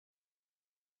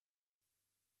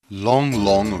Long,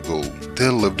 long ago,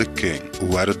 there lived a king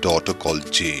who had a daughter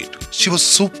called Jade. She was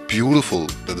so beautiful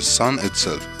that the sun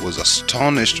itself was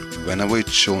astonished whenever it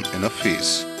shone in her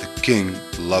face. The king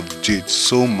loved Jade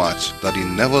so much that he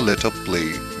never let her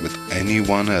play with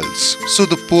anyone else. So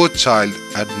the poor child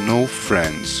had no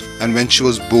friends, and when she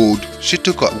was bored, she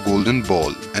took a golden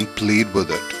ball and played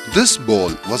with it. This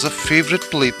ball was her favorite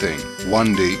plaything.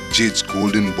 One day, Jade's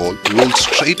golden ball rolled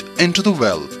straight into the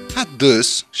well. At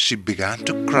this, she began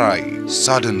to cry.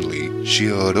 Suddenly, she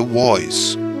heard a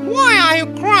voice. Why are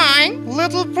you crying,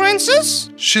 little princess?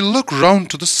 She looked round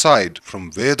to the side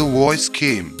from where the voice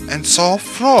came and saw a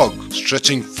frog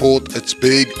stretching forth its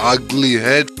big ugly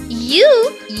head.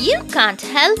 You can't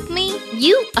help me.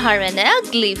 You are an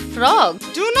ugly frog.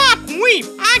 Do not weep.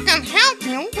 I can help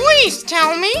you. Please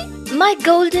tell me. My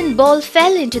golden ball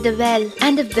fell into the well,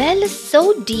 and the well is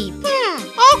so deep.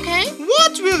 Okay.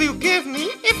 What will you give me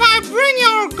if I bring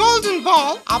your golden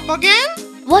ball up again?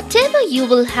 Whatever you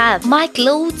will have, my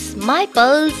clothes, my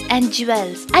pearls and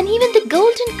jewels, and even the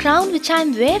golden crown which I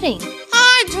am wearing.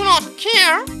 I do not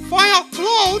care for your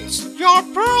clothes, your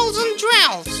pearls and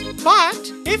jewels.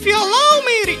 But if you allow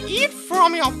me to eat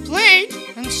from your plate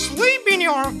and sleep in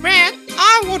your bed,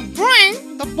 I would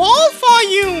bring the ball for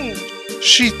you.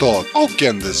 She thought, how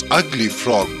can this ugly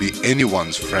frog be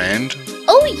anyone's friend?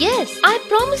 Oh yes, I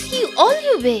promise you all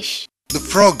you wish. The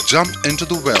frog jumped into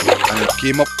the well and it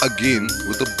came up again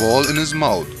with the ball in his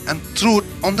mouth and threw it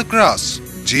on the grass.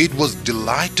 Jade was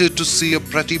delighted to see a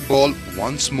pretty ball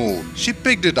once more. She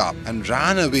picked it up and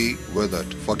ran away with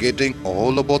it, forgetting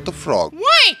all about the frog.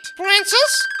 Wait,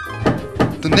 princess!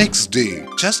 The next day,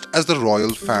 just as the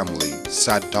royal family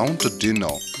sat down to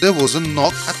dinner, there was a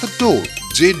knock at the door.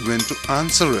 Jade went to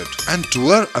answer it, and to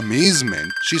her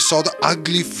amazement, she saw the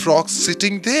ugly frog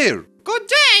sitting there. Good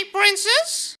day,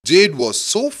 princess! Jade was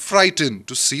so frightened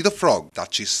to see the frog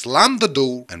that she slammed the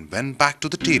door and went back to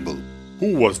the table.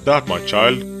 Who was that, my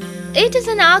child? It is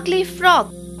an ugly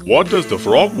frog. What does the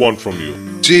frog want from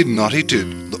you? Jade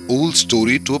narrated the old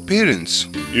story to her parents.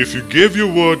 If you gave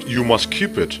your word, you must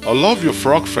keep it. Allow your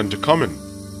frog friend to come in.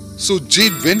 So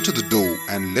Jade went to the door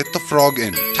and let the frog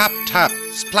in. Tap, tap,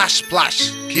 splash,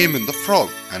 splash came in the frog,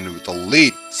 and with a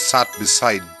lid sat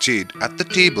beside Jade at the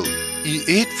table. He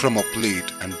ate from a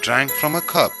plate and drank from a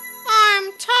cup.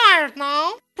 I'm tired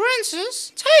now.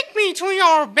 Princess, take me to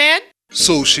your bed.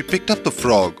 So she picked up the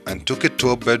frog and took it to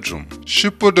her bedroom. She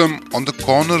put him on the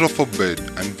corner of her bed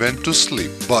and went to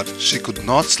sleep. But she could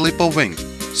not sleep a wink.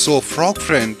 So a frog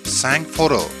friend sang for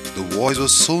her. The voice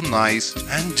was so nice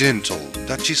and gentle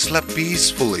that she slept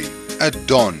peacefully. At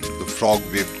dawn, the frog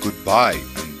waved goodbye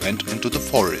and went into the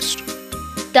forest.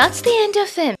 That's the end of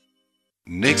him.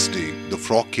 Next day, the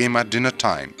frog came at dinner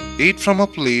time, ate from a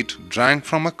plate, drank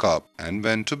from a cup, and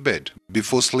went to bed.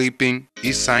 Before sleeping,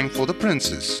 he sang for the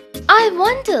princess. I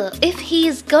wonder if he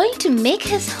is going to make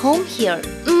his home here.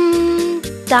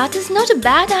 That is not a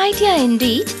bad idea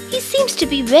indeed. He seems to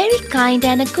be very kind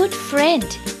and a good friend.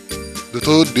 The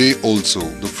third day also,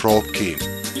 the frog came.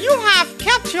 You have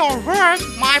kept your word,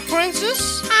 my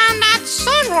princess, and at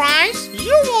sunrise,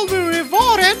 you will be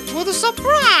rewarded with a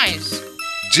surprise.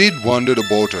 Jade wondered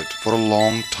about it for a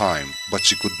long time, but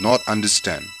she could not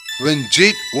understand. When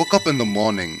Jade woke up in the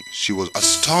morning, she was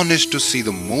astonished to see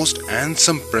the most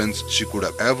handsome prince she could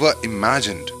have ever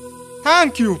imagined.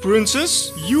 Thank you,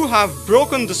 princess. You have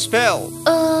broken the spell.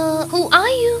 Who are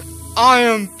you? I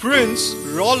am Prince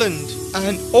Roland.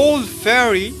 An old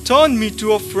fairy turned me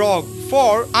to a frog,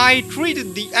 for I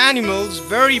treated the animals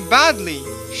very badly.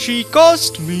 She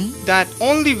cursed me that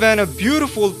only when a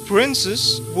beautiful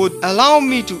princess would allow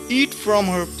me to eat from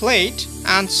her plate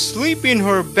and sleep in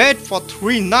her bed for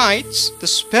 3 nights, the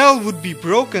spell would be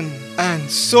broken. And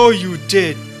so you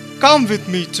did. Come with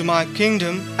me to my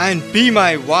kingdom and be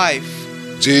my wife.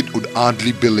 Jade would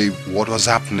hardly believe what was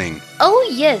happening. Oh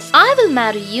yes, I will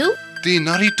marry you. They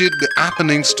narrated the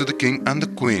happenings to the king and the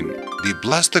queen. They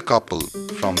blessed the couple.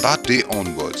 From that day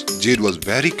onwards, Jade was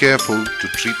very careful to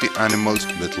treat the animals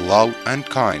with love and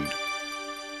kind.